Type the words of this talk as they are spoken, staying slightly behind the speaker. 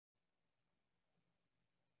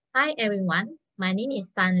Hi everyone, my name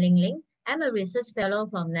is Ling. I'm a research fellow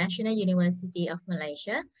from National University of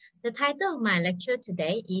Malaysia. The title of my lecture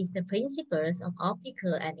today is The Principles of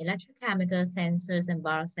Optical and Electrochemical Sensors and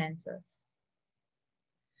Biosensors.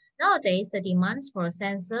 Nowadays, the demands for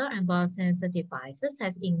sensor and biosensor devices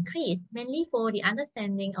has increased mainly for the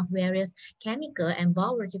understanding of various chemical and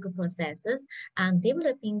biological processes and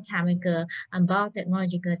developing chemical and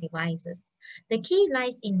biotechnological devices. The key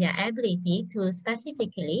lies in their ability to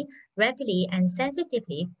specifically, rapidly, and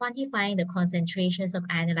sensitively quantify the concentrations of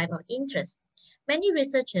analyte of interest. Many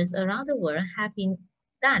researchers around the world have been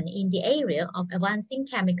done in the area of advancing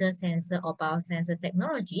chemical sensor or biosensor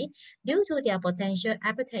technology due to their potential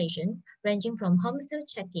application ranging from home cell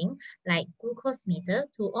checking like glucose meter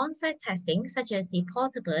to on-site testing such as the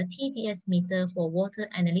portable TDS meter for water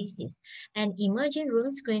analysis and emerging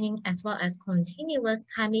room screening as well as continuous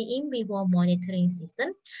timely in vivo monitoring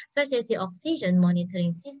system such as the oxygen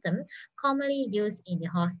monitoring system commonly used in the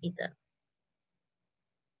hospital.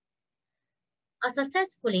 A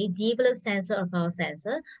successfully developed sensor or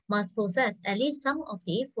biosensor must possess at least some of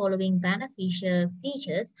the following beneficial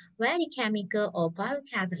features where the chemical or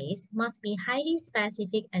biocatalyst must be highly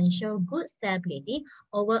specific and show good stability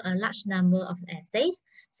over a large number of assays.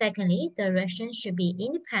 Secondly, the reaction should be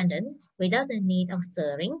independent without the need of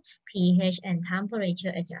stirring, pH and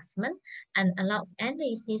temperature adjustment, and allows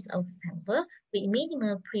analysis of sample with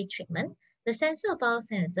minimal pre-treatment. The sensor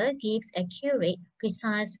biosensor gives accurate,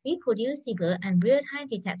 precise, reproducible, and real-time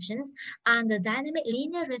detections, and the dynamic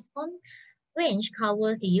linear response range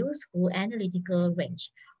covers the useful analytical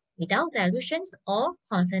range without dilutions or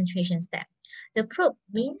concentration step. The probe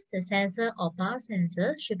means the sensor or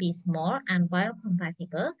biosensor should be small and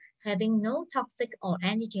biocompatible, having no toxic or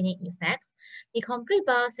antigenic effects. The complete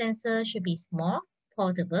biosensor should be small,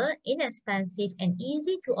 portable, inexpensive, and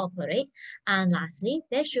easy to operate. And lastly,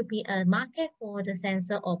 there should be a market for the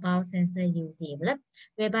sensor or biosensor you develop,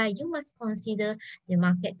 whereby you must consider the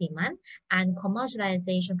market demand and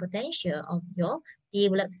commercialization potential of your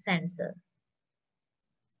developed sensor.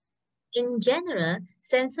 In general,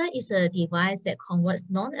 sensor is a device that converts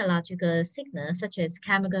non-electrical signals such as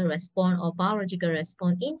chemical response or biological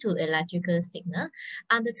response into electrical signal.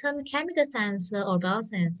 And the term chemical sensor or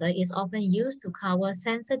biosensor is often used to cover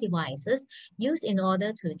sensor devices used in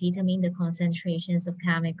order to determine the concentrations of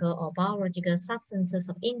chemical or biological substances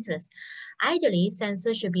of interest. Ideally,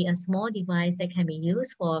 sensor should be a small device that can be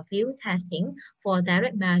used for field testing for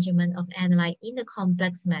direct measurement of analyte in the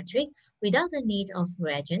complex metric without the need of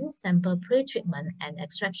reagent, sample pre-treatment, and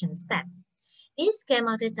extraction step. This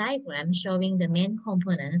schematic diagram showing the main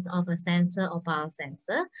components of a sensor or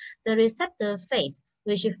biosensor, the receptor phase,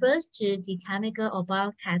 which refers to the chemical or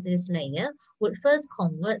biocatalyst layer, would first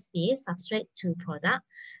convert the substrate to product.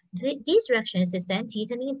 This reaction is then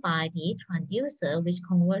determined by the transducer, which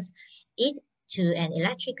converts it to an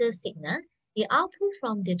electrical signal. The output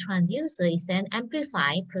from the transducer is then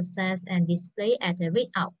amplified, processed, and displayed at the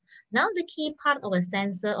readout. Now the key part of a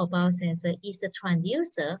sensor or biosensor is the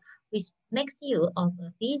transducer, which makes use of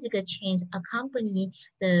a physical change accompany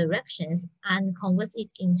the reactions and converts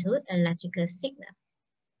it into electrical signal.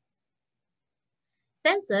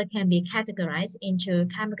 Sensor can be categorized into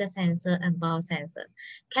chemical sensor and biosensor.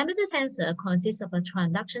 Chemical sensor consists of a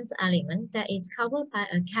transduction element that is covered by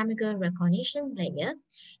a chemical recognition layer.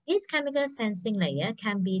 This chemical sensing layer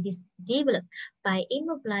can be developed by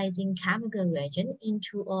immobilizing chemical reagent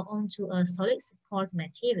into or onto a solid support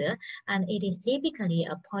material, and it is typically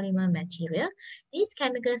a polymer material. This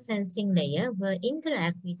chemical sensing layer will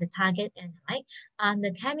interact with the target analyte, and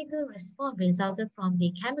the chemical response resulted from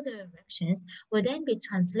the chemical reactions will then be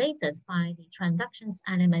translated by the transduction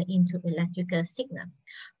element into electrical signal.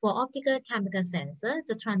 For optical chemical sensor,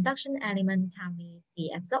 the transduction element can be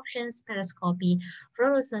the absorption spectroscopy,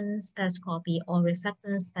 fluorescence spectroscopy, or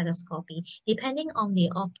reflectance spectroscopy, depending on the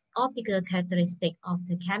optical characteristic of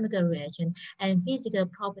the chemical reagent and physical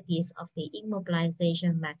properties of the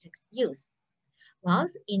immobilization matrix used.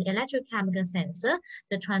 Whilst in electrochemical sensor,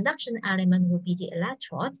 the transduction element will be the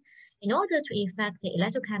electrode. In order to effect the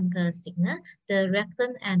electrochemical signal, the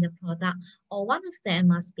reactant and the product, or one of them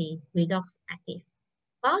must be redox active.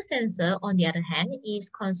 Biosensor, on the other hand, is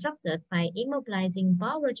constructed by immobilizing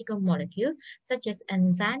biological molecules such as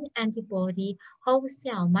enzyme, antibody, whole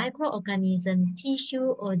cell, microorganism,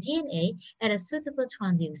 tissue, or DNA at a suitable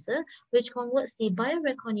transducer, which converts the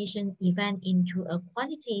biorecognition event into a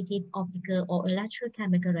quantitative optical or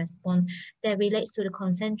electrochemical response that relates to the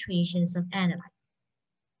concentrations of analyte.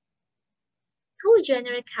 two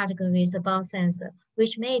general categories of biosensor,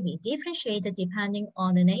 which may be differentiated depending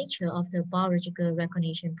on the nature of the biological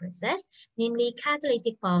recognition process, namely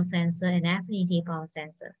catalytic biosensor and affinity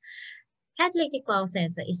biosensor. Catalytic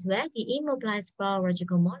biosensor is where the immobilized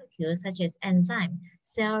biological molecules such as enzyme,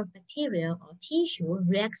 cell, bacteria, or tissue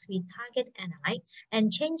reacts with target analyte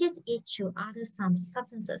and changes it to other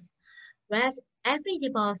substances. Whereas affinity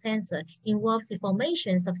biosensor involves the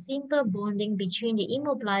formations of simple bonding between the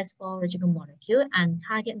immobilized biological molecule and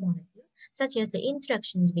target molecule, such as the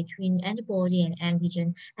interactions between antibody and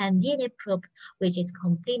antigen and DNA probe, which is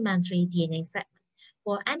complementary DNA fragment.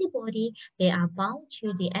 For antibody, they are bound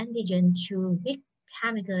to the antigen through weak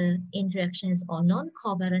chemical interactions or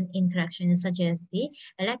non-covalent interactions such as the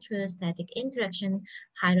electrostatic interaction,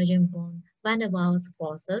 hydrogen bond, van der Waals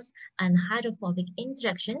forces, and hydrophobic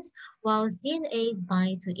interactions, while DNAs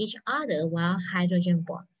bind to each other via hydrogen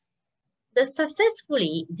bonds. The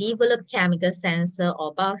successfully developed chemical sensor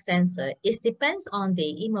or biosensor depends on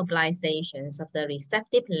the immobilizations of the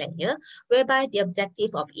receptive layer, whereby the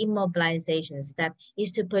objective of immobilization step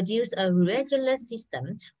is to produce a regular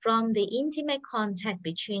system from the intimate contact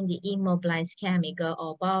between the immobilized chemical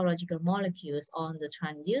or biological molecules on the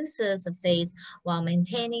transducer surface while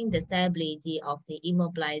maintaining the stability of the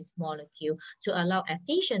immobilized molecule to allow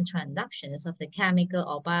efficient transductions of the chemical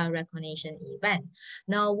or biorecognition event.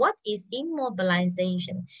 Now, what is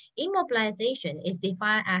immobilization? Immobilization is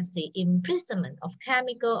defined as the imprisonment of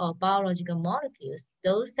chemical or biological molecules,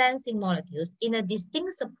 those sensing molecules, in a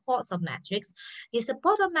distinct support of matrix. The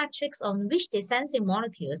support of matrix on which the sensing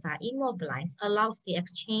molecules are immobilized allows the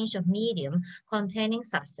exchange of medium containing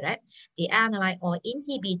substrate, the analyte or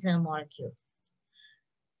inhibitor molecule.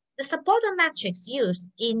 The supporter matrix used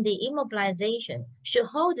in the immobilization should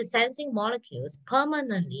hold the sensing molecules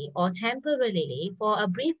permanently or temporarily for a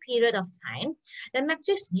brief period of time. The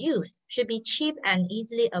matrix used should be cheap and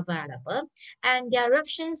easily available, and the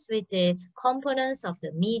interactions with the components of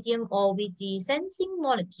the medium or with the sensing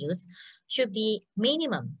molecules should be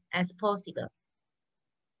minimum as possible.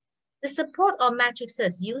 The support or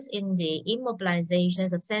matrices used in the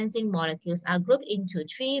immobilizations of sensing molecules are grouped into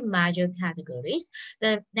three major categories: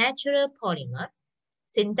 the natural polymer,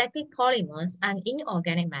 synthetic polymers, and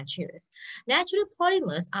inorganic materials. Natural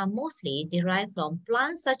polymers are mostly derived from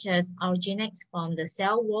plants such as alginates from the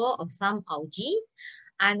cell wall of some algae,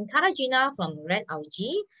 and carrageenan from red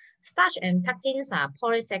algae. Starch and pectins are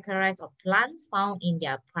polysaccharides of plants found in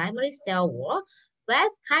their primary cell wall,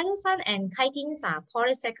 whereas chitosan and chitins are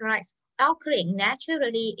polysaccharides occurring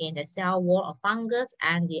naturally in the cell wall of fungus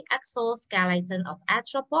and the exoskeleton of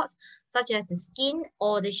arthropods, such as the skin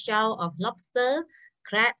or the shell of lobster,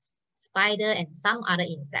 crabs, spider, and some other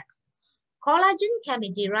insects. Collagen can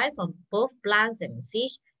be derived from both plants and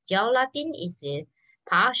fish. Gelatin is a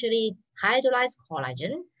partially hydrolyzed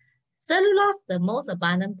collagen. Cellulose, the most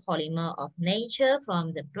abundant polymer of nature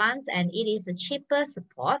from the plants, and it is the cheapest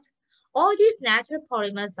support. All these natural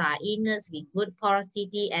polymers are inert with good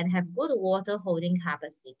porosity and have good water holding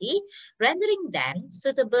capacity, rendering them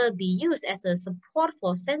suitable to be used as a support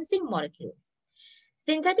for sensing molecules.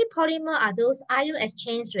 Synthetic polymers are those ion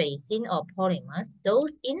exchange resin or polymers,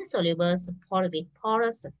 those insoluble support with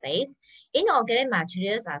porous surface. Inorganic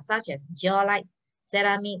materials are such as zeolites,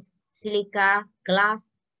 ceramics, silica,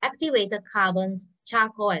 glass, activated carbons,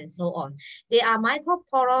 charcoal, and so on. They are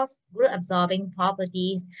microporous, group-absorbing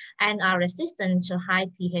properties, and are resistant to high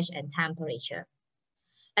pH and temperature.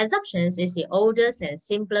 Adsorption is the oldest and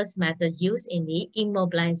simplest method used in the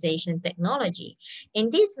immobilization technology. In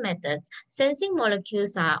this method, sensing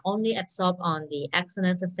molecules are only absorbed on the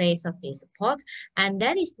external surface of the support, and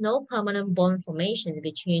there is no permanent bond formation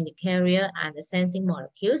between the carrier and the sensing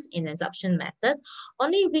molecules in adsorption method.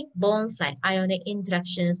 Only weak bonds like ionic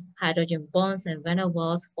interactions, hydrogen bonds, and van der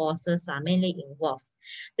Waals forces are mainly involved.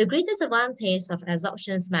 The greatest advantage of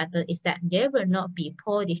adsorption method is that there will not be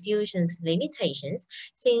pore diffusion limitations,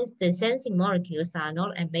 since the sensing molecules are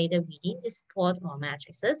not embedded within the support or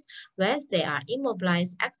matrices, whereas they are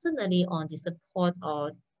immobilized externally on the support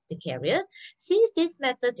or the carrier. Since this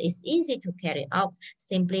method is easy to carry out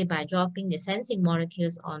simply by dropping the sensing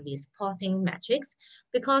molecules on the supporting matrix,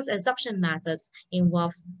 because adsorption methods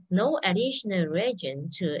involves no additional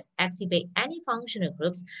reagent to activate any functional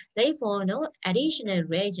groups, therefore no additional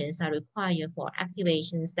reagents are required for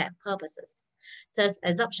activation step purposes. Thus,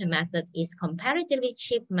 adsorption method is comparatively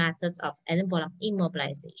cheap methods of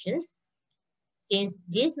immobilizations. Since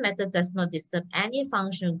this method does not disturb any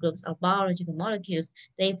functional groups of biological molecules,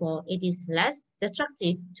 therefore it is less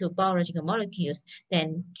destructive to biological molecules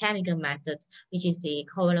than chemical methods, which is the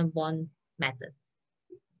covalent bond method.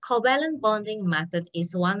 Covalent bonding method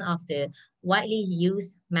is one of the widely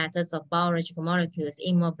used methods of biological molecules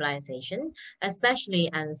immobilization,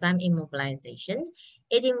 especially enzyme immobilization.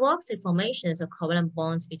 It involves the formation of covalent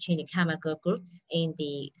bonds between the chemical groups in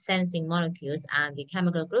the sensing molecules and the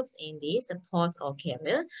chemical groups in the support or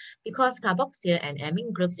carrier. Because carboxyl and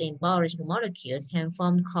amine groups in biological molecules can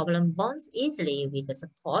form covalent bonds easily with the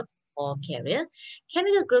support or carrier,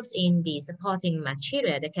 chemical groups in the supporting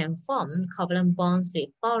material that can form covalent bonds with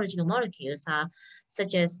biological molecules are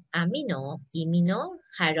such as amino, imino,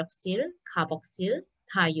 hydroxyl, carboxyl,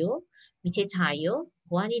 thiol, methyl,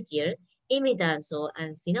 guanylyl, imidazole,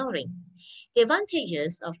 and phenolene. The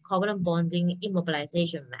advantages of covalent bonding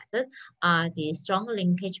immobilization method are the strong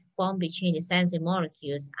linkage formed between the sensing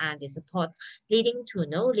molecules and the support, leading to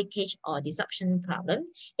no leakage or disruption problem.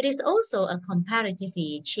 It is also a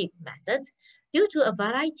comparatively cheap method. Due to a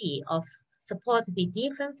variety of support with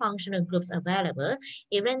different functional groups available,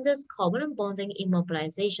 it renders covalent bonding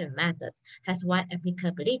immobilization methods has wide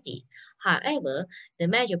applicability. However, the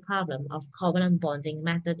major problem of covalent bonding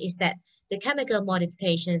method is that the chemical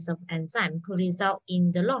modifications of enzyme could result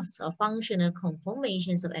in the loss of functional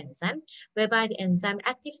conformations of enzyme, whereby the enzyme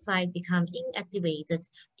active site becomes inactivated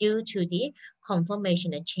due to the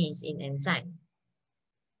conformational change in enzyme.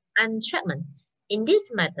 Entrapment. In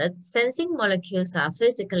this method, sensing molecules are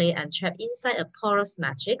physically entrapped inside a porous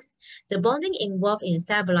matrix. The bonding involved in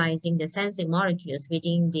stabilizing the sensing molecules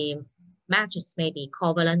within the matrix may be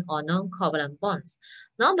covalent or non-covalent bonds.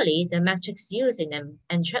 Normally, the matrix used in an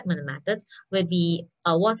entrapment method will be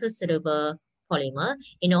a water-soluble polymer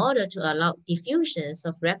in order to allow diffusions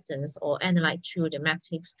of reactants or analyte through the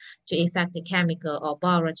matrix to effect the chemical or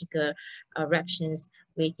biological reactions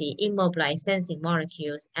with the immobilized sensing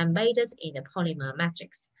molecules embedded in the polymer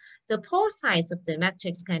matrix. The pore size of the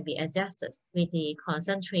matrix can be adjusted with the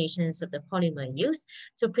concentrations of the polymer used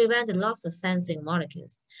to prevent the loss of sensing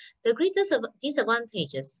molecules. The greatest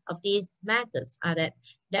disadvantages of these methods are that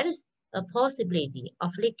there is a possibility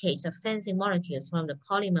of leakage of sensing molecules from the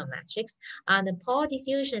polymer matrix, and the pore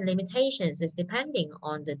diffusion limitations is depending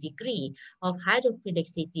on the degree of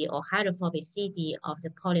hydrophilicity or hydrophobicity of the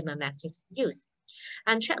polymer matrix used.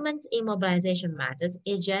 Entrapment immobilization methods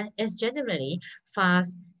is generally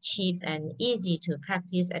fast, cheap, and easy to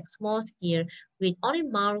practice at small scale with only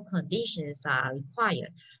mild conditions are required.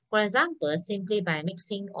 For example, simply by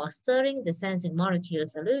mixing or stirring the sensing molecule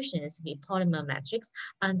solutions with polymer matrix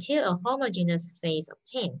until a homogeneous phase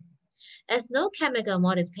obtained. As no chemical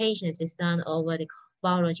modifications is done over the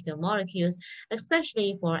biological molecules,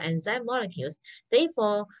 especially for enzyme molecules,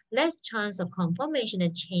 therefore less chance of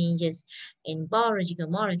conformational changes in biological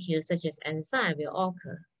molecules such as enzyme will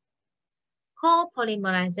occur.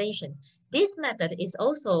 Co-polymerization. This method is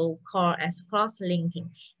also called as cross-linking.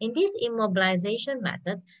 In this immobilization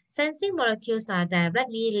method, sensing molecules are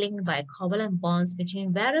directly linked by covalent bonds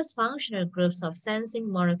between various functional groups of sensing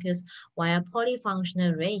molecules via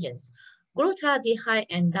polyfunctional reagents. Glutaldehyde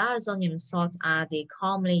and diazonium salts are the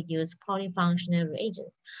commonly used polyfunctional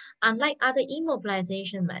reagents. Unlike other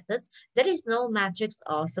immobilization methods, there is no matrix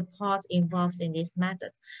or support involved in this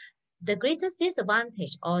method. The greatest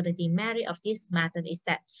disadvantage or the demerit of this method is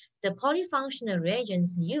that the polyfunctional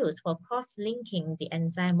reagents used for cross-linking the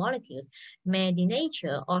enzyme molecules may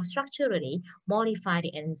denature or structurally modify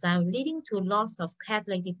the enzyme, leading to loss of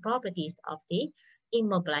catalytic properties of the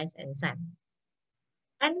immobilized enzyme.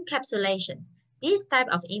 Encapsulation. This type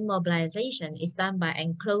of immobilization is done by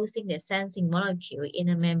enclosing the sensing molecule in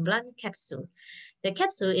a membrane capsule. The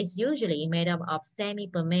capsule is usually made up of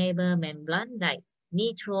semi-permeable membrane like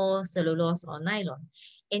nitrocellulose or nylon.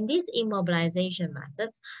 In this immobilization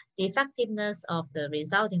method, the effectiveness of the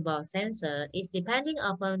resulting biosensor is depending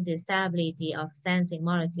upon the stability of sensing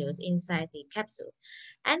molecules inside the capsule.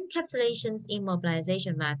 Encapsulation's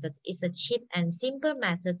immobilization method is a cheap and simple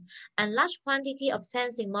method, and large quantity of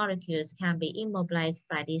sensing molecules can be immobilized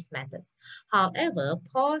by this method. However,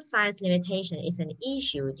 pore size limitation is an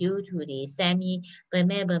issue due to the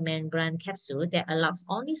semi-permeable membrane capsule that allows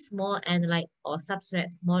only small analyte or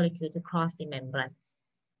substrate molecule to cross the membranes.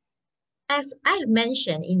 As I have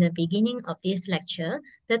mentioned in the beginning of this lecture,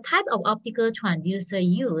 the type of optical transducer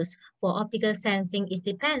used for optical sensing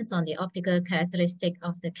depends on the optical characteristic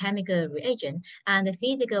of the chemical reagent and the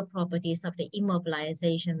physical properties of the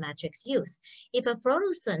immobilization matrix used. If a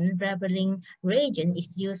fluorescent labeling reagent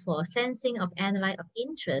is used for sensing of analyte of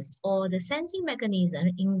interest, or the sensing mechanism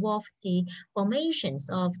involves the formations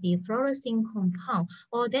of the fluorescent compound,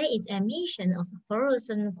 or there is emission of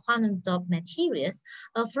fluorescent quantum dot materials,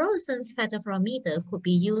 a fluorescent spectrophotometer could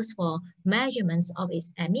be used for measurements of its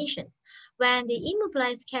emission. When the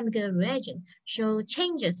immobilized chemical reagent shows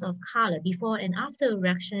changes of color before and after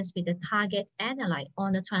reactions with the target analyte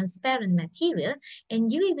on the transparent material, an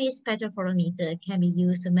UV spectrophotometer can be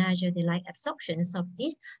used to measure the light absorptions of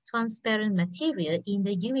this transparent material in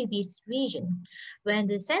the UV region. When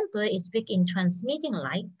the sample is weak in transmitting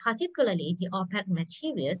light, particularly the opaque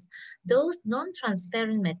materials, those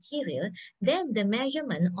non-transparent material, then the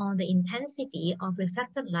measurement on the intensity of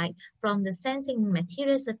reflected light from the sensing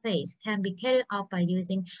material surface can be carried out by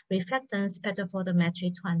using reflectance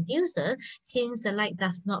spectrophotometry transducer. Since the light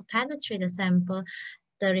does not penetrate the sample,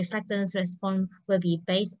 the reflectance response will be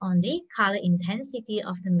based on the color intensity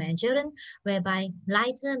of the measurement, whereby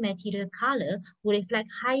lighter material color will reflect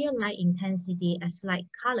higher light intensity as light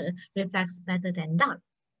color reflects better than dark.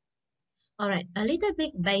 All right, a little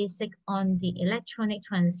bit basic on the electronic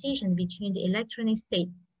transition between the electronic state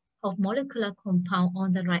of molecular compound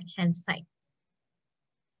on the right-hand side.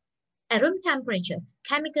 At room temperature,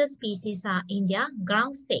 chemical species are in their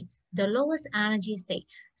ground state, the lowest energy state.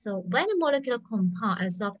 So when a molecular compound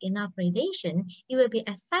absorbs enough radiation, it will be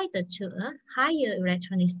excited to a higher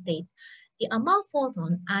electronic state. The amount of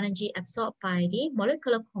photon energy absorbed by the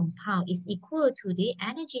molecular compound is equal to the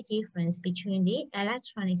energy difference between the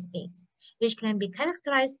electronic states, which can be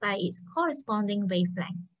characterized by its corresponding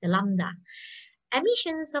wavelength, the lambda.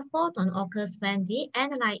 Emissions of photon occurs when the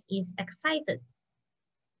analyte is excited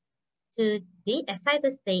to the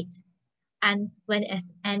excited state, and when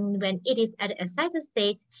it is at the excited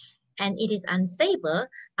state and it is unstable,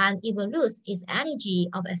 and it will lose its energy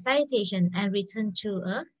of excitation and return to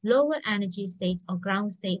a lower energy state or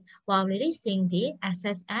ground state while releasing the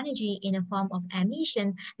excess energy in the form of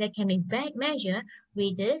emission that can be measured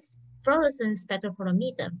with the fluorescence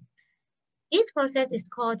spectrophotometer. This process is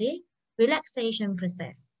called the relaxation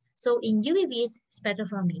process. So in UV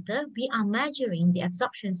spectrophotometer, we are measuring the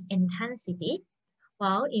absorption intensity,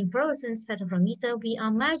 while in fluorescence spectrophotometer, we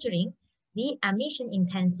are measuring the emission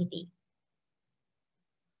intensity.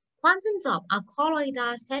 Quantum dots are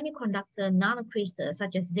colloidal semiconductor nanocrystals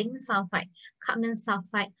such as zinc sulfide, cadmium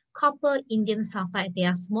sulfide, copper, indium sulfide. They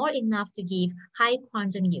are small enough to give high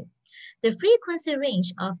quantum yield. The frequency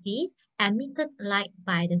range of the emitted light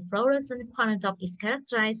by the fluorescent quantum dot is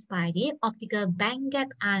characterized by the optical bandgap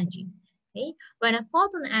energy. Okay? When a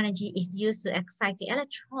photon energy is used to excite the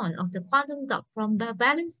electron of the quantum dot from the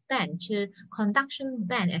valence band to conduction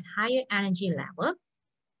band at higher energy level,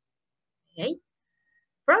 okay?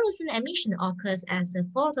 Fluorescent emission occurs as the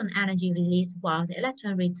photon energy release while the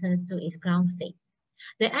electron returns to its ground state.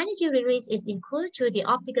 The energy release is equal to the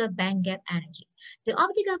optical bandgap energy. The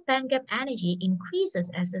optical bandgap energy increases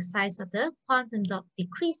as the size of the quantum dot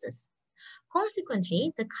decreases.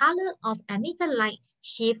 Consequently, the color of emitted light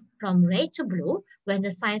shifts from red to blue when the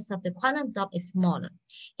size of the quantum dot is smaller.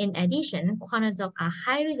 In addition, quantum dots are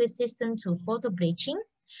highly resistant to photobleaching,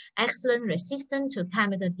 excellent resistant to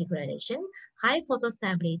chemical degradation, high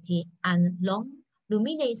photostability, and long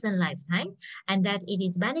luminescent lifetime, and that it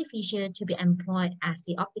is beneficial to be employed as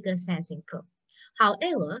the optical sensing probe.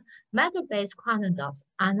 However, metal-based quantum dots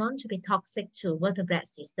are known to be toxic to vertebrate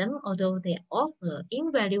system, although they offer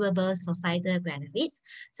invaluable societal benefits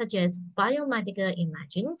such as biomedical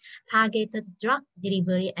imaging, targeted drug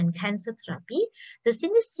delivery, and cancer therapy. The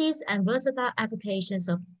synthesis and versatile applications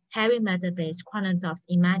of heavy metal-based quantum dots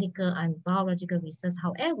in medical and biological research,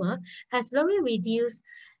 however, has slowly reduced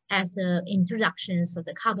as the introductions of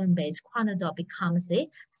the carbon-based quantum dot becomes a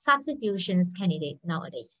substitution candidate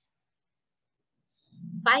nowadays.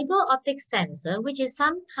 Fiber optic sensor, which is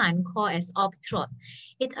sometimes called as optrode,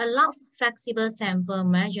 it allows flexible sample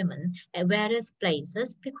measurement at various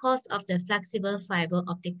places because of the flexible fiber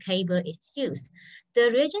optic cable is used. The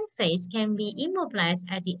reagent phase can be immobilized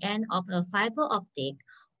at the end of a fiber optic,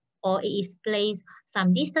 or it is placed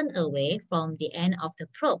some distance away from the end of the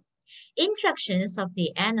probe. Interactions of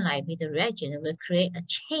the analyte with the reagent will create a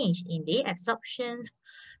change in the absorption,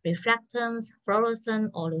 reflectance, fluorescence,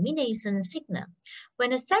 or luminescence signal.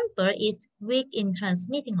 When a sample is weak in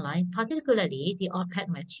transmitting light, particularly the opaque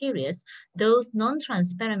materials, those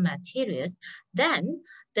non-transparent materials, then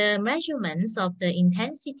the measurements of the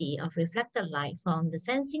intensity of reflected light from the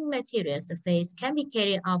sensing material surface can be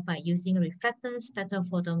carried out by using reflectance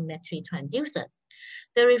spectrophotometry transducer.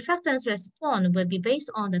 The reflectance response will be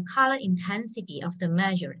based on the color intensity of the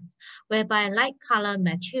measurement, whereby light color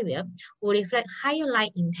material will reflect higher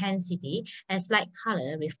light intensity as light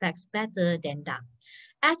color reflects better than dark.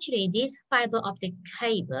 Actually, this fiber optic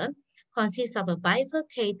cable consists of a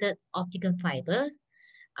bifurcated optical fiber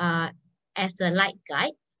as a light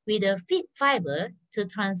guide with a feed fiber to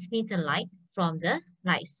transmit the light from the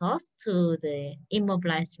light source to the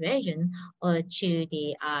immobilized region or to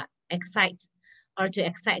the excite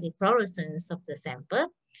the fluorescence of the sample.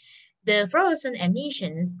 The fluorescent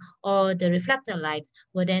emissions or the reflected light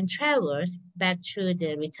will then traverse back through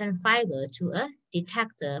the return fiber to a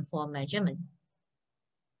detector for measurement.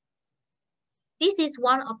 This is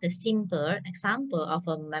one of the simple example of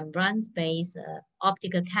a membrane-based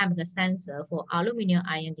optical chemical sensor for aluminum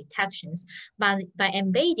ion detections by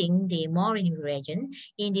embedding the Morin reagent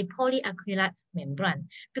in the polyacrylate membrane.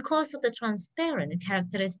 Because of the transparent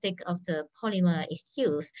characteristic of the polymer is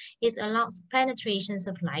used, it allows penetrations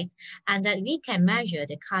of light and that we can measure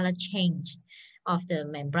the color change of the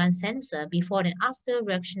membrane sensor before and after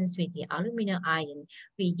reactions with the aluminum ion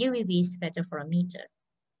with UVB spectrophotometer.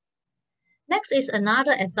 Next is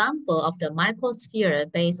another example of the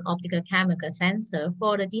microsphere-based optical chemical sensor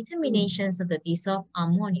for the determinations of the dissolved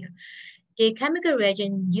ammonia. The chemical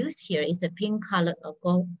reagent used here is the pink-colored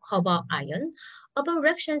cobalt ion. Upon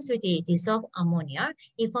reactions with the dissolved ammonia,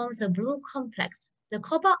 it forms a blue complex. The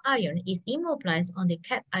cobalt ion is immobilized on the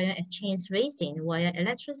cation exchange resin via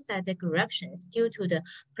electrostatic reactions due to the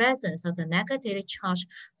presence of the negatively charged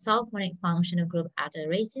sulfonic functional group at the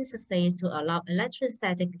resin surface to allow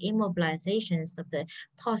electrostatic immobilizations of the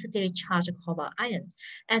positively charged cobalt ion.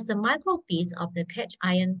 As the microbits of the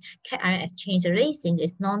cation exchange resin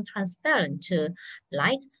is non-transparent to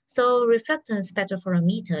light, so reflectance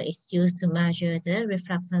spectrophotometer is used to measure the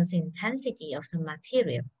reflectance intensity of the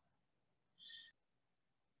material.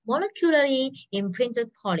 Molecularly imprinted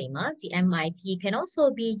polymer, the MIP, can also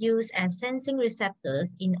be used as sensing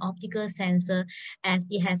receptors in optical sensor as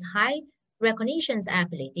it has high recognition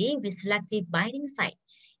ability with selective binding site.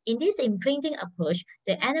 In this imprinting approach,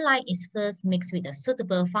 the analyte is first mixed with a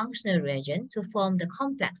suitable functional reagent to form the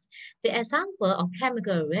complex. The example of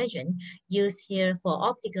chemical reagent used here for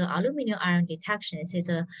optical aluminum ion detections is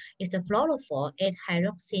the fluorophore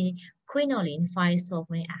 8-hydroxyquinoline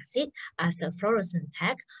 5-sulfonic acid as a fluorescent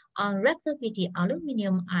tag reacted with the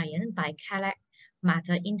aluminum ion by Kalak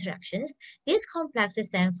matter interactions. This complex is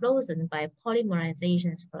then frozen by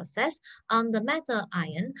polymerization process, and the metal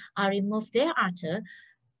ion are removed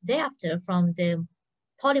thereafter from the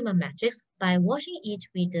polymer matrix by washing it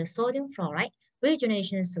with the sodium fluoride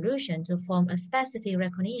rejuvenation solution to form a specific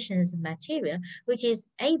recognition material which is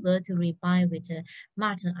able to rebind with the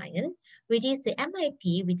metal ion. With this, the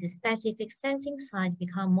MIP with the specific sensing site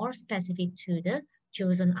become more specific to the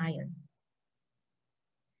chosen ion.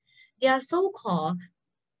 There are so-called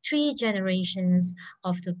 3 generations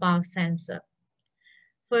of the bulk sensor.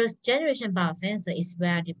 First generation biosensor is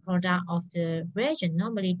where the product of the reagent,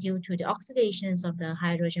 normally due to the oxidations of the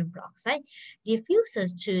hydrogen peroxide,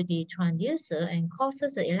 diffuses to the transducer and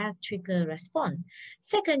causes the electrical response.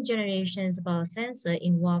 Second generation biosensor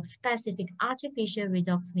involves specific artificial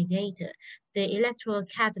redox mediator, the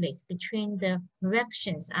electrocatalyst between the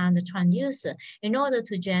reactions and the transducer in order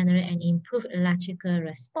to generate an improved electrical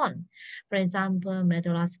response. For example,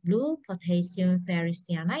 medullas blue, potassium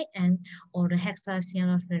ferricyanide, and or the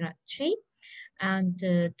hexacyanoferrate 3. And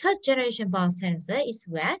the third generation biosensor is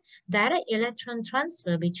where direct electron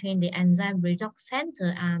transfer between the enzyme redox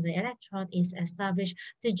center and the electrode is established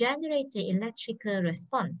to generate the electrical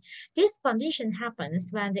response. This condition happens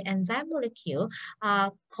when the enzyme molecule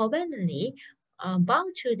are covalently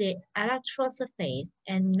bound to the electrode surface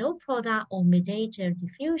and no product or mediator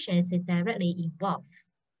diffusion is directly involved.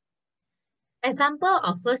 Example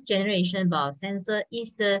of first generation biosensor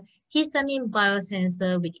is the histamine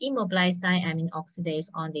biosensor with immobilized diamine oxidase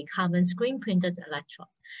on the carbon screen printed electrode.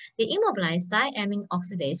 The immobilized diamine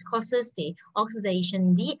oxidase causes the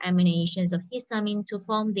oxidation deaminations of histamine to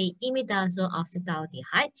form the imidazole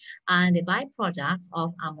acetaldehyde and the byproducts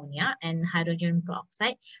of ammonia and hydrogen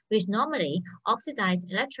peroxide, which normally oxidize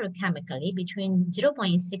electrochemically between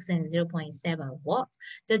 0.6 and 0.7 watts.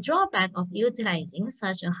 The drawback of utilizing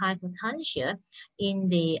such a high potential in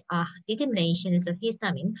the determinations of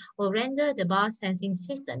histamine will render the biosensing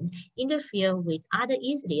system interfere with other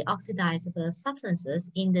easily oxidizable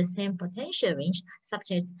substances in the same potential range,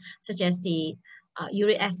 such as the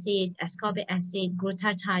uric acid, ascorbic acid,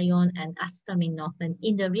 glutathione, and acetaminophen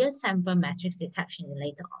in the real sample matrix detection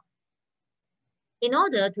later on. In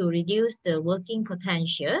order to reduce the working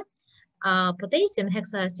potential, potassium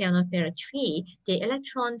hexacyanopyr-3, the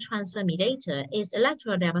electron transfer mediator, is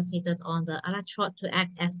electrodeposited on the electrode to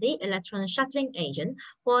act as the electron shuttling agent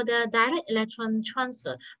for the direct electron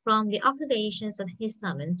transfer from the oxidations of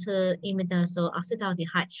histamine to imidazoles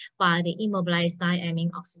acetaldehyde by the immobilized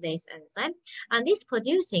diamine oxidase enzyme, and this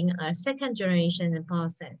producing a second generation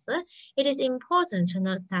pulse sensor. It is important to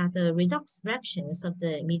note that the redox reactions of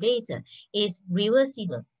the mediator is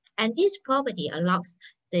reversible, and this property allows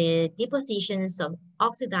the depositions of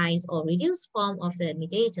oxidized or reduced form of the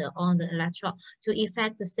mediator on the electrode to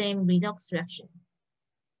effect the same redox reaction.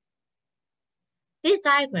 This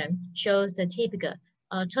diagram shows the typical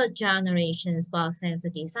third generation bulk sensor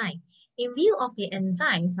design. In view of the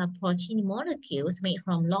enzymes are protein molecules made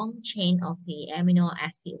from long chain of the amino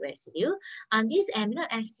acid residue, and these amino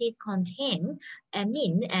acids contain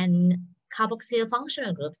amine and carboxyl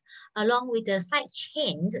functional groups along with the side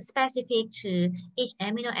chains specific to each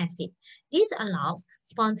amino acid. This allows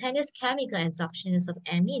spontaneous chemical adsorptions of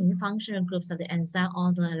amine functional groups of the enzyme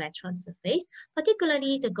on the electron surface,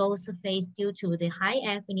 particularly the gold surface due to the high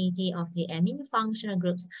affinity of the amine functional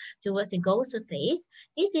groups towards the gold surface.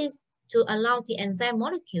 This is to allow the enzyme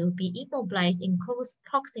molecule be immobilized in close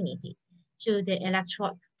proximity to the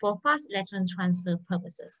electrode for fast electron transfer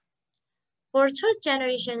purposes. For third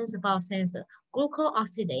generation bulk sensor, glucose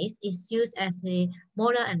oxidase is used as a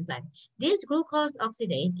model enzyme. This glucose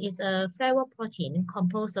oxidase is a flavor protein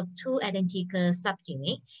composed of two identical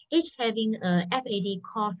subunits, each having a FAD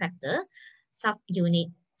core factor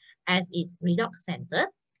subunit as its redox center.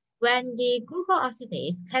 When the glucose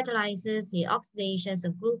oxidase catalyzes the oxidation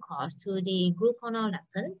of glucose to the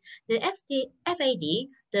gluconolactone, the FAD,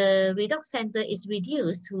 the redox center, is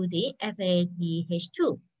reduced to the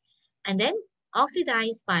FADH2. And then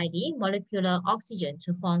oxidized by the molecular oxygen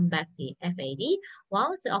to form back the FAD,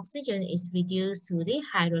 whilst the oxygen is reduced to the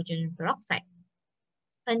hydrogen peroxide.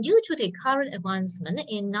 And due to the current advancement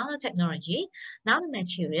in nanotechnology,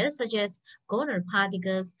 nanomaterials such as gold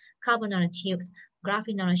nanoparticles, carbon nanotubes,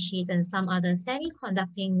 graphene nanosheets, and some other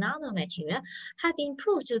semiconducting nanomaterials have been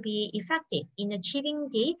proved to be effective in achieving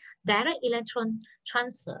the direct electron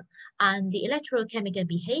transfer, and the electrochemical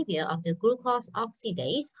behavior of the glucose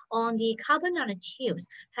oxidase on the carbon nanotubes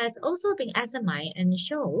has also been examined and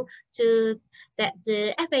shown that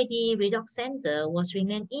the FAD redox center was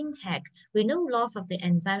remained intact with no loss of the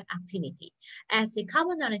enzyme activity. As the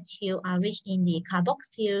carbon nanotubes are rich in the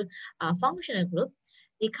carboxyl functional group,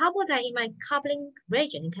 the carbodiimide coupling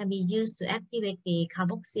region can be used to activate the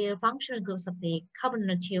carboxyl functional groups of the carbon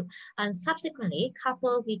nanotube and subsequently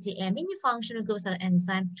couple with the amine functional groups of the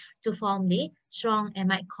enzyme to form the strong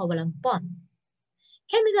amide covalent bond.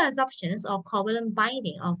 Chemical adsorptions or covalent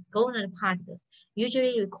binding of gold nanoparticles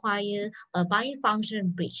usually require a bifunctional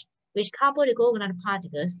bridge, which couple the gold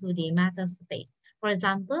nanoparticles to the metal space. For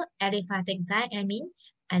example, aliphatic diamine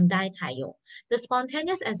and dithiol. The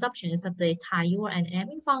spontaneous adsorptions of the thiol and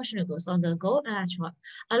amine functional groups on the gold electrode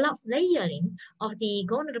allows layering of the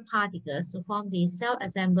gold nanoparticles to form the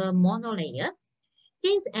self-assembled monolayer.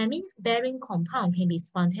 Since amine-bearing compound can be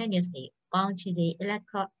spontaneously bound to the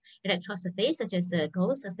electrode surface, such as the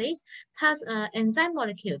gold surface, thus an enzyme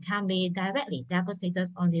molecule can be directly deposited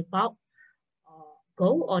on the bulk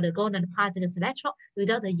gold or the gold nanoparticles electrode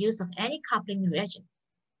without the use of any coupling reagent.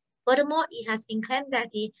 Furthermore, it has been claimed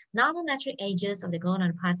that the nanometric edges of the gold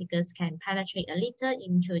nanoparticles can penetrate a little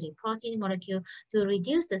into the protein molecule to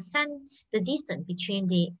reduce the distance between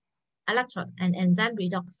the electrode and enzyme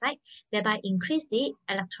redox site, thereby increase the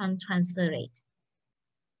electron transfer rate.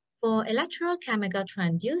 For electrochemical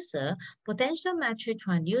transducer, potentiometric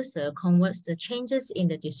transducer converts the changes in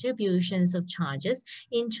the distributions of charges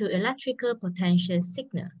into electrical potential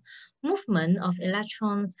signal. Movement of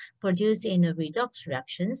electrons produced in the redox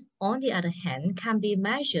reactions, on the other hand, can be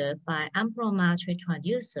measured by amperometric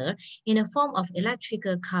transducer in the form of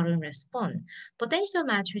electrical current response.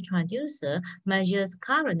 Potentiometric transducer measures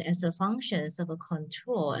current as a function of a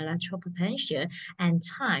control electropotential and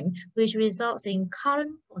time, which results in current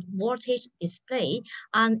voltage display.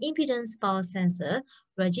 An impedance power sensor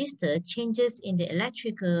register changes in the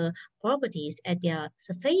electrical properties at their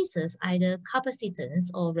surfaces, either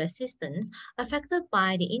capacitance or resistance, affected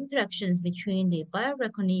by the interactions between the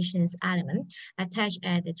biorecognition element attached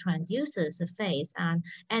at the transducer surface and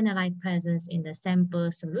analyte presence in the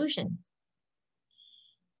sample solution.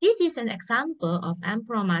 This is an example of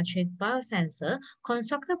amperometric biosensor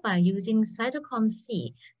constructed by using cytochrome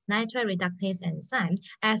C, nitrite reductase enzyme,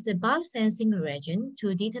 as a biosensing reagent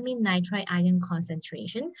to determine nitrite ion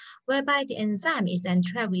concentration, whereby the enzyme is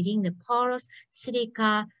entrapped within the porous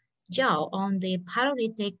silica gel on the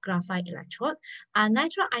pyrolytic graphite electrode, a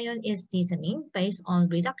nitrile ion is determined based on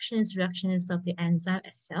reactions of the enzyme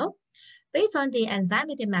itself. Based on the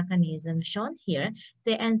enzymatic mechanism shown here,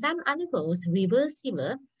 the enzyme undergoes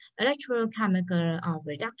reversible electrochemical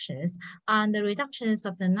reductions, and the reductions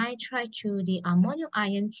of the nitrite to the ammonium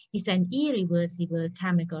ion is an irreversible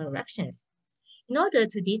chemical reaction. In order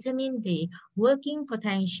to determine the working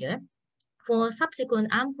potential, for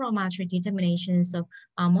subsequent amperometric determinations of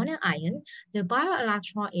ammonium ion, the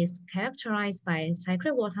bioelectrode is characterized by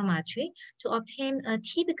cyclic watermetry to obtain a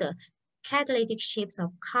typical catalytic shapes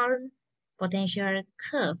of current potential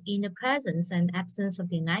curve in the presence and absence of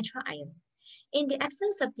the nitrile ion. In the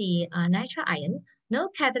absence of the nitrile ion, no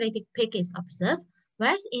catalytic peak is observed,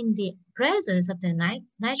 whereas in the presence of the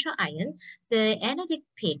nitrile ion, the analytic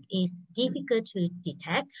peak is difficult to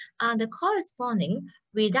detect, and the corresponding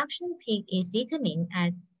reduction peak is determined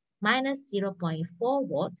at minus 0.4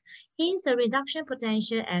 watts. Hence, the reduction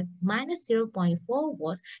potential at minus 0.4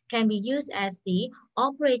 watts can be used as the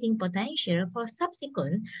operating potential for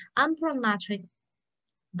subsequent amperometric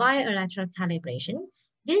bioelectrode calibration.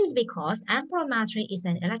 This is because amperometry is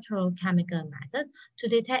an electrochemical method to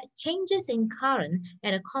detect changes in current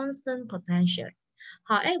at a constant potential.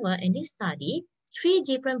 However, in this study, 3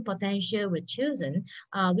 different potentials were chosen,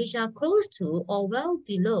 which are close to or well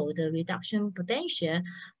below the reduction potential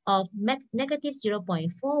of negative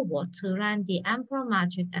 0.4 watt to run the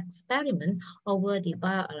amperometric experiment over the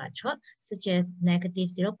bioelectrode, such as negative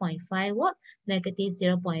 0.5 watt, negative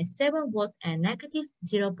 0.7 watt, and negative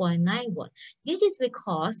 0.9 watt. This is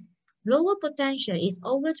because lower potential is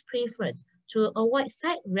always preferred to avoid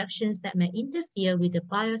side reactions that may interfere with the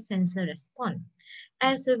biosensor response.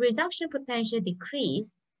 As the reduction potential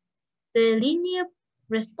decreases, the linear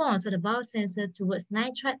response of the biosensor towards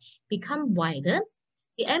nitrite becomes wider.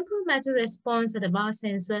 The amperometric response of the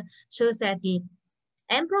biosensor shows that the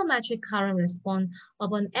amperometric current response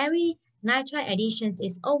upon every nitrite addition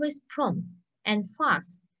is always prompt and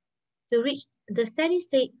fast to reach the steady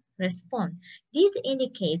state response. This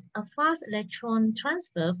indicates a fast electron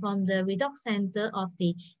transfer from the redox center of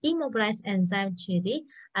the immobilized enzyme to the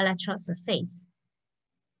electrode surface.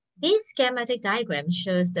 This schematic diagram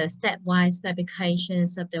shows the stepwise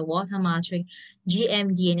fabrications of the watermetric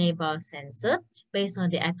gmDNA biosensor based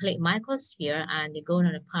on the acrylic microsphere and the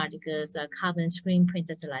gonal particles, the carbon screen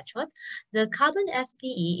printed electrode. The carbon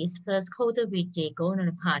SPE is first coated with the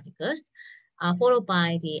gonal particles, followed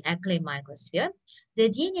by the acrylic microsphere. The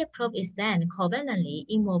DNA probe is then covalently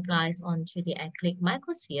immobilized onto the acrylic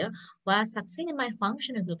microsphere while succinimide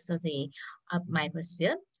functional groups of the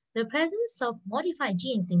microsphere. The presence of modified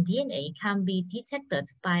genes in DNA can be detected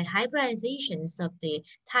by hybridizations of the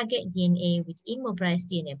target DNA with immobilized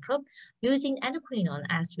DNA probe using endoquinone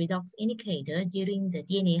as redox indicator during the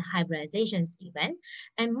DNA hybridizations event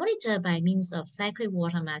and monitored by means of cyclic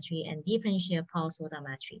watermetry and differential pulse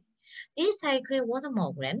watermetry. This cyclic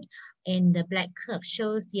watermogram in the black curve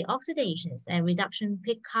shows the oxidations and reduction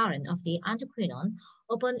peak current of the endoquinone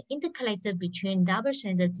upon intercalated between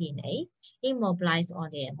double-stranded DNA immobilized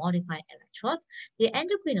on a modified electrode. The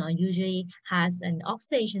endoquinone usually has an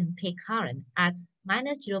oxidation peak current at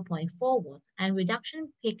minus 0.4 watt and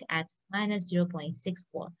reduction peak at minus 0.6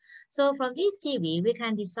 watt. So from this series, we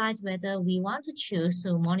can decide whether we want to choose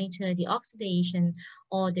to monitor the oxidation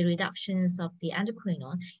or the reductions of the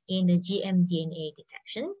endoquinone in the gmDNA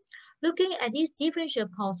detection. Looking at this differential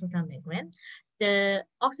pulse photomegram, the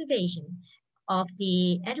oxidation of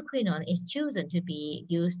the endoquinone is chosen to be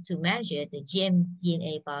used to measure the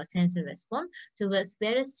gmDNA biosensor response towards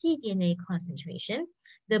various cDNA concentration.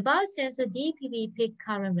 The biosensor DPP peak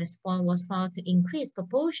current response was found to increase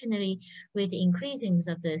proportionally with the increasing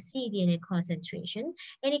of the cDNA concentration,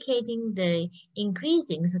 indicating the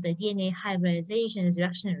increasing of the DNA hybridization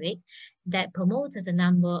reaction rate that promoted the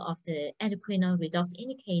number of the endoquinone redox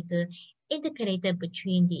indicator intercalated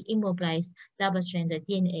between the immobilized double-stranded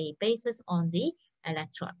DNA bases on the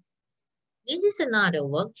electrode. This is another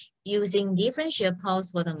work using differential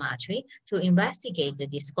pulse photometry to investigate the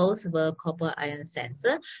disposable copper ion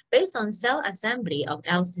sensor based on cell assembly of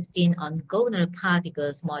L16 on gonal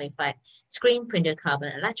particles modified screen-printed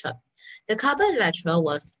carbon electrode. The carbon electrode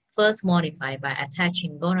was first modified by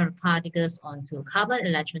attaching gonal particles onto carbon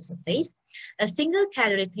electrode surface. A single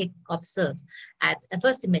catalytic peak observed at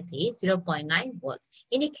approximately 0.9 watts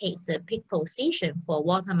indicates the peak position for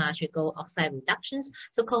watermetric gold oxide reductions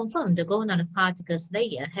to confirm the gonal particles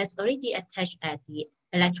layer has already attached at the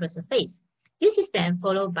electrode surface. This is then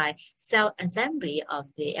followed by cell assembly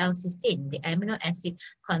of the L16, the amino acid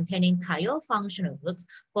containing thiol functional groups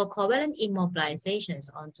for covalent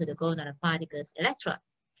immobilizations onto the gonal particles electrode.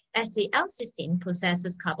 As the L-cysteine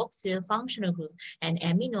possesses carboxyl functional group and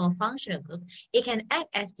amino functional group, it can act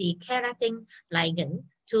as the chelating ligand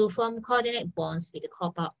to form coordinate bonds with the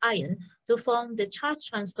copper ion to form the charge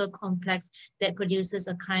transfer complex that produces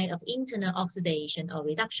a kind of internal oxidation or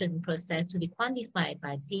reduction process to be quantified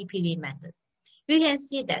by DPV method. We can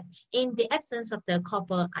see that in the absence of the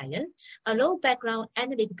copper ion, a low background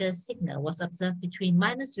analytical signal was observed between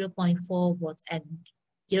minus 0.4 volts and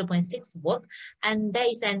 0.6 volt, and there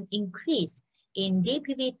is an increase in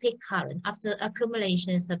DPV peak current after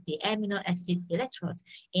accumulations of the amino acid electrodes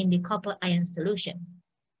in the copper ion solution.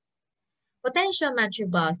 Potentiometric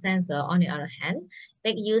biosensor, on the other hand,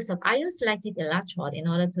 make use of ion-selective electrode in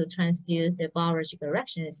order to transduce the biological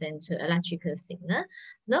reactions into electrical signal.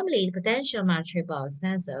 Normally, the potentiometric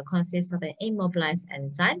biosensor consists of an immobilized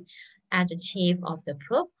enzyme at the tip of the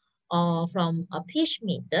probe or from a pH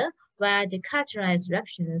meter where the characterized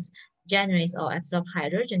reactions generates or absorb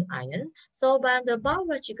hydrogen ion. So when the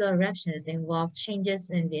biological reactions involve changes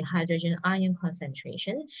in the hydrogen ion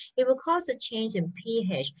concentration, it will cause a change in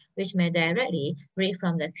pH, which may directly read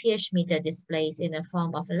from the pH meter displays in the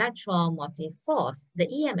form of electromotive force, the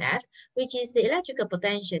EMF, which is the electrical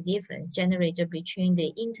potential difference generated between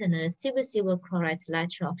the internal silver chloride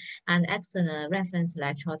electrode and external reference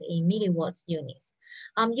electrode in milliwatts units.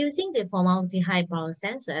 Using the formaldehyde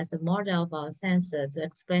biosensor as a model biosensor to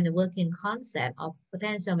explain the working concept of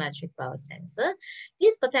potentiometric biosensor.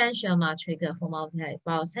 This potentiometric formaldehyde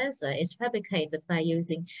biosensor is fabricated by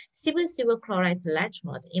using silver chloride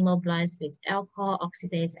electrode immobilized with alcohol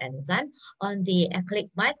oxidase enzyme on the acrylic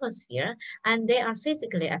microsphere, and they are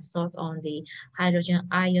physically absorbed on the hydrogen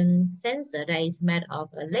ion sensor that is made of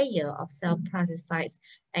a layer of self-plasticized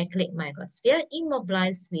acrylic microsphere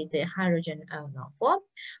immobilized with the hydrogen ionophore.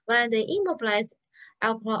 When the immobilized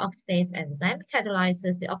alcohol oxidase enzyme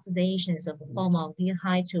catalyzes the oxidations of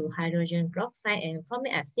formaldehyde to hydrogen peroxide and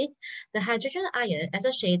formic acid, the hydrogen ion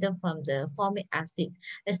associated from the formic acid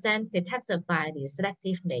is then detected by the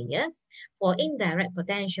selective layer for indirect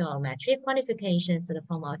potentiometric quantifications to the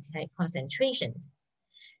formaldehyde concentration.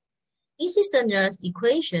 This standard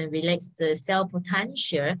equation relates the cell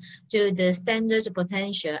potential to the standard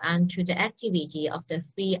potential and to the activity of the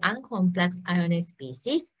free uncomplex ionic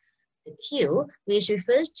species, the Q, which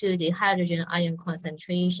refers to the hydrogen ion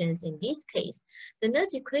concentrations in this case. The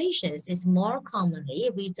Nernst equations is more commonly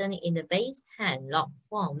written in the base 10 log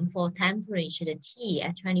form for temperature T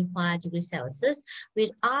at 25 degrees Celsius, with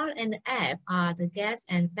R and F are the gas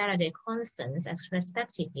and Faraday constants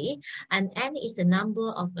respectively, and N is the number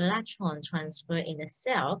of electron transfer in the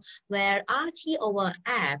cell, where RT over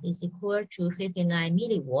F is equal to 59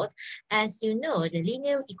 milliwatt. As you know, the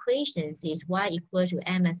linear equations is Y equal to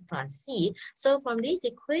ms plus C. So from these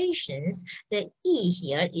equations, the E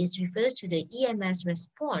here is refers to the EMS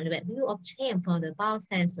response that we obtain from the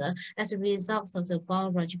biosensor as a result of the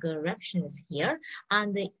biological reactions here.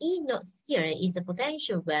 And the E note here is the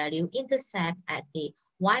potential value intercept at the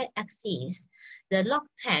y-axis. The log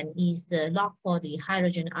 10 is the log for the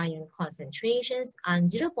hydrogen ion concentrations, and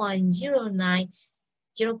 0.59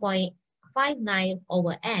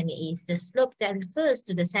 over N is the slope that refers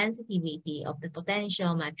to the sensitivity of the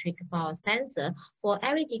potentiometric biosensor for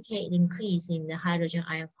every decade increase in the hydrogen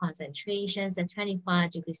ion concentrations at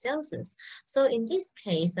 25 degrees Celsius. So in this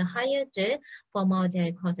case, the higher the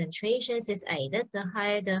formaldehyde concentrations is added, the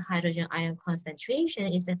higher the hydrogen ion concentration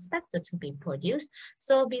is expected to be produced.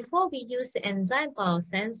 So before we use the enzyme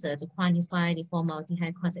biosensor to quantify the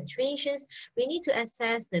formaldehyde concentrations, we need to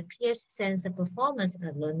assess the pH sensor performance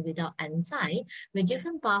alone without enzyme with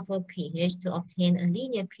different buffer pH to obtain a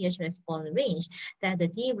linear pH response range that the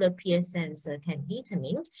developed pH sensor can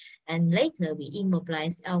determine. And later we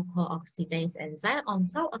immobilize alcohol oxidase enzyme on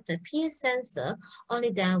top of the pH sensor.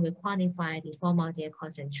 Only then we quantify the formaldehyde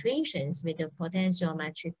concentrations with the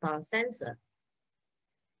potentiometric biosensor.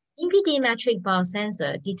 Impedimetric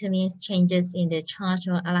biosensor determines changes in the charge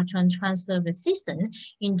or electron transfer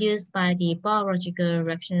resistance induced by the biological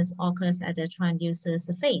reactions occurs at the transducer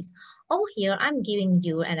surface. Over here, I'm giving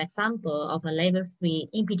you an example of a label-free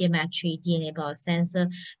impedimetric DNA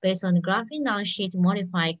biosensor based on the graphene non-sheet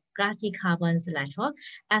modified glassy carbon electrode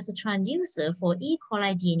as a transducer for E.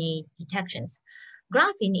 coli DNA detections.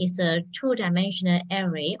 Graphene is a two-dimensional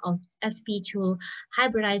array of sp2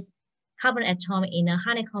 hybridized carbon atom in a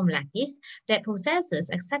honeycomb lattice that possesses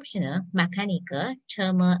exceptional mechanical,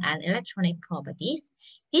 thermal, and electronic properties.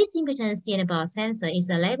 This impedance DNA biosensor is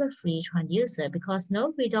a label-free transducer because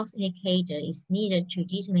no redox indicator is needed to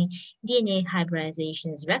determine DNA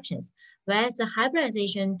hybridization reactions, whereas the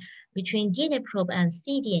hybridization between DNA probe and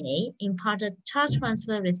cDNA imparted charge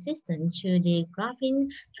transfer resistance to the graphene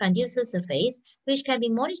transducer surface, which can be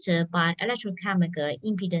monitored by electrochemical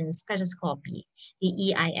impedance spectroscopy,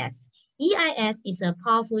 the EIS. EIS is a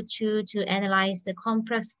powerful tool to analyze the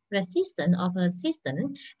complex resistance of a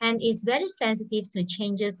system and is very sensitive to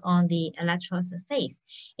changes on the electrode surface.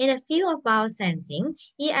 In the field of biosensing,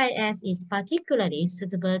 EIS is particularly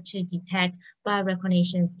suitable to detect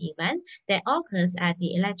biorecognition events that occurs at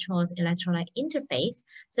the electrode-electrolyte interface,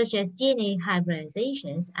 such as DNA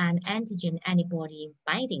hybridizations and antigen-antibody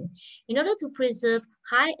binding. In order to preserve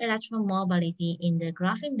high electron mobility in the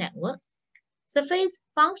graphene network, surface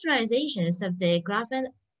functionalizations of the graphene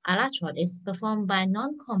electrode is performed by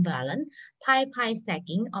non-covalent pi-pi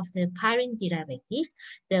stacking of the pyrene derivatives,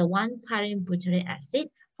 the 1-pyrene butyric acid,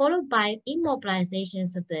 followed by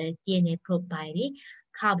immobilizations of the DNA probe by the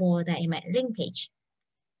carbodiamide linkage.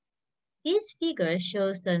 This figure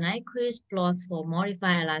shows the Nyquist plots for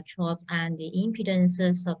modified electrodes, and the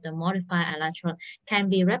impedances of the modified electrode can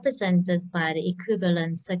be represented by the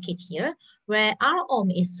equivalent circuit here, where R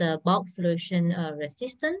ohm is a bulk solution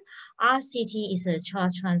resistance, RCT is a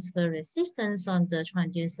charge transfer resistance on the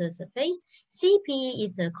transducer surface, CP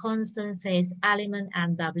is the constant phase element,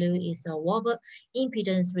 and W is the wobble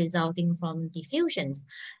impedance resulting from diffusions.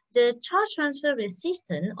 The charge transfer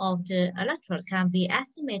resistance of the electrode can be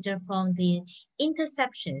estimated from the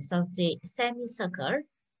intersections of the semicircle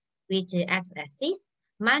with the x-axis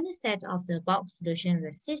minus that of the bulk solution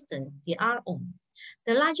resistance, the R ohm.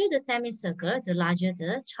 The larger the semicircle, the larger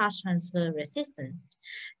the charge transfer resistance.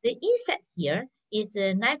 The inset here is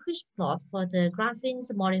the Nyquist plot for the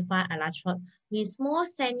graphene's modified electrode with small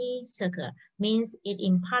semicircle, means it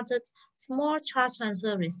imparted small charge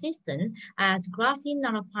transfer resistance as graphene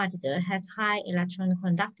nanoparticle has high electron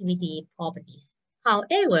conductivity properties.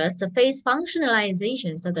 However, surface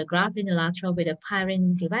functionalizations of the graphene electrode with a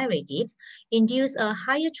pyrene derivative induce a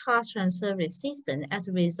higher charge transfer resistance as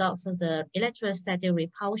a result of the electrostatic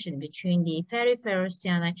repulsion between the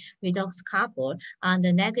ferriferrocyanide redox couple and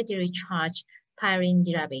the negatively charged pyrene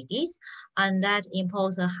derivatives, and that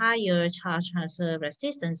impose a higher charge transfer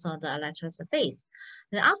resistance on the electrode surface.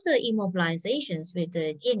 And after immobilizations with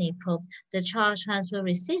the DNA probe, the charge transfer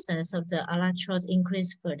resistance of the electrodes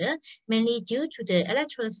increased further, mainly due to the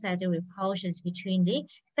electrostatic repulsions between the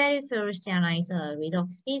ferriferrocyanide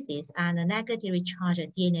redox species and the negatively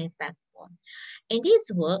charged DNA backbone. In this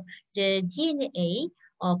work, the DNA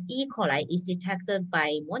of E. coli is detected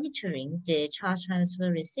by monitoring the charge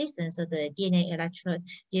transfer resistance of the DNA electrode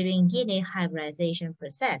during DNA hybridization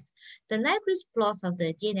process. The Nyquist plots of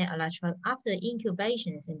the DNA electrode after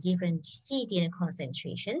incubations in different cDNA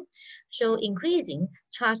concentration show increasing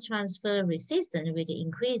charge transfer resistance with the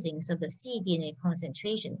increasing of the cDNA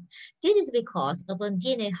concentration. This is because upon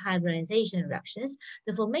DNA hybridization reactions,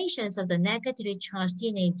 the formations of the negatively charged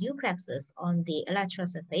DNA duplexes on the electrode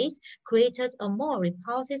surface created a more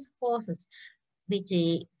repulsive forces with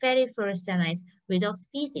the ferriferrocyanide redox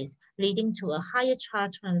species, leading to a higher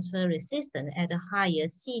charge transfer resistance at a higher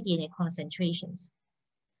cDNA concentrations.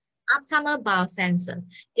 Aptamer biosensor.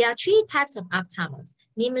 There are three types of aptamers,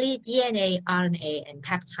 namely DNA, RNA, and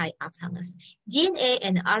peptide aptamers. DNA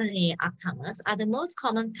and RNA aptamers are the most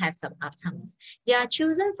common types of aptamers. They are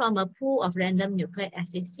chosen from a pool of random nucleic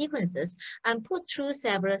acid sequences and put through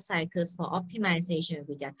several cycles for optimization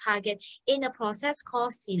with their target in a process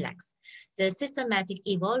called SELEX, the systematic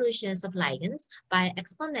evolutions of ligands by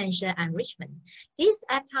exponential enrichment. These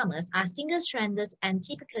aptamers are single-stranded and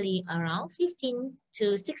typically around 15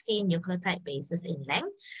 to 16 nucleotide bases in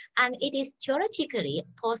length, and it is theoretically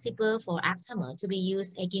possible for aptamer to be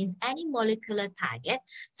used against any molecular target,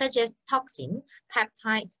 such as toxin,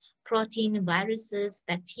 peptides, protein, viruses,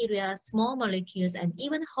 bacteria, small molecules, and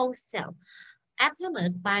even whole cell.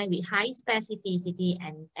 Aptamers bind with high specificity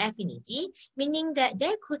and affinity, meaning that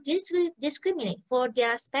they could discriminate for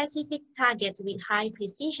their specific targets with high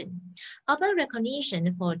precision. Upon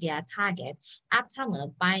recognition for their target,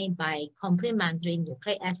 aptamer bind by complementary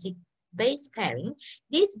nucleic acid base pairing.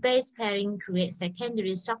 This base pairing creates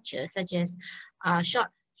secondary structures such as short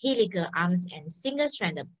helical arms and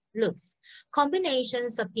single-stranded loops.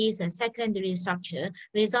 Combinations of these secondary structures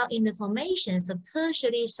result in the formations of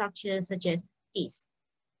tertiary structures such as this.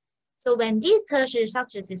 So when these tertiary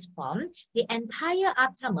structures is formed, the entire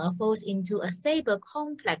aptamer falls into a stable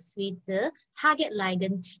complex with the target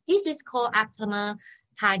ligand. This is called aptamer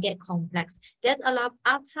target complex that allow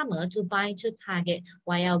aptamer to bind to target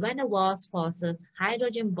via van der Waals forces,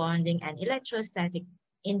 hydrogen bonding, and electrostatic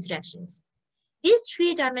interactions. These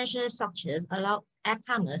three-dimensional structures allow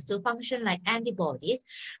aptamers to function like antibodies,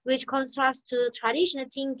 which contrasts to traditional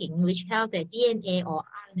thinking, which held that DNA or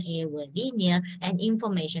RNA were linear and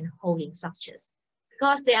information-holding structures.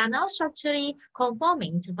 Because they are now structurally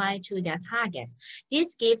conforming to bind to their targets,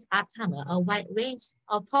 this gives aptamer a wide range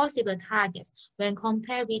of possible targets when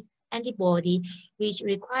compared with antibody, which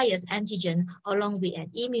requires antigen along with an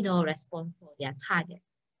immunoresponse for their target.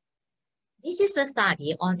 This is a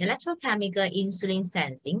study on electrochemical insulin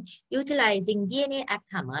sensing utilizing DNA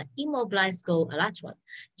aptamer immobilized gold electrode.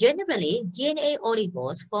 Generally, DNA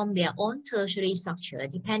oligos form their own tertiary structure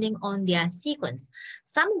depending on their sequence.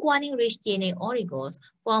 Some guanine-rich DNA oligos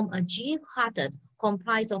form a G-quartet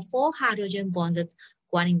comprised of 4 hydrogen-bonded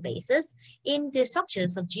guanine bases. In the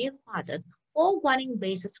structures of G-quartet, 4 guanine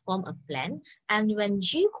bases form a blend, and when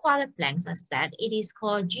G-quartet blends are stacked, it is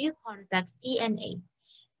called G-quartet DNA.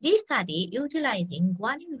 This study utilizing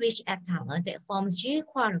guanine-rich aptamer that forms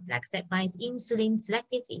G-quartoplex that binds insulin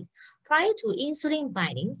selectively. Prior to insulin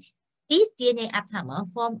binding, these DNA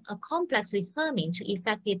aptamer form a complex with hermine to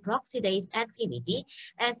effective peroxidase activity,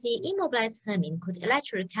 as the immobilized hermine could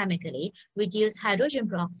electrochemically reduce hydrogen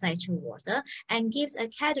peroxide to water and gives a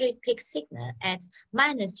catalytic peak signal at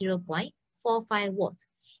minus 0.45 volts.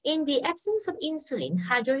 In the absence of insulin,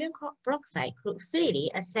 hydrogen peroxide could freely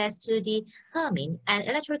access to the hermine and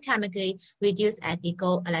electrochemically reduce at the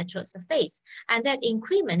gold electrode surface, and that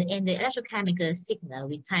increment in the electrochemical signal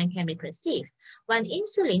with time can be perceived. When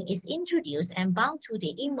insulin is introduced and bound to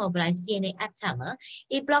the immobilized DNA aptamer,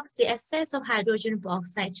 it blocks the access of hydrogen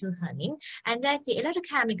peroxide to hermine, and that the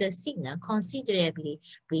electrochemical signal considerably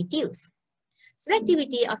reduced.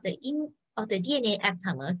 Selectivity of the DNA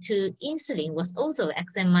aptamer to insulin was also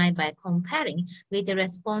examined by comparing with the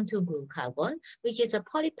response to glucagon, which is a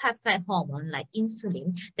polypeptide hormone like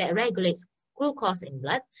insulin that regulates glucose in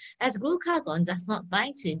blood, as glucagon does not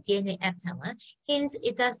bind to DNA aptamer, hence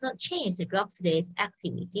it does not change the peroxidase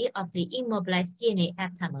activity of the immobilized DNA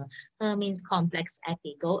aptamer hermine complex at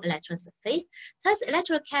the gold electrode surface. Thus,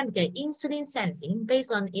 electrochemical insulin sensing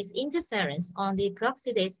based on its interference on the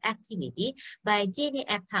peroxidase activity by DNA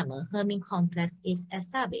aptamer hermine complex is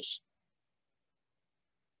established.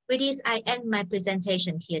 With this, I end my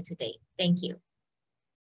presentation here today. Thank you.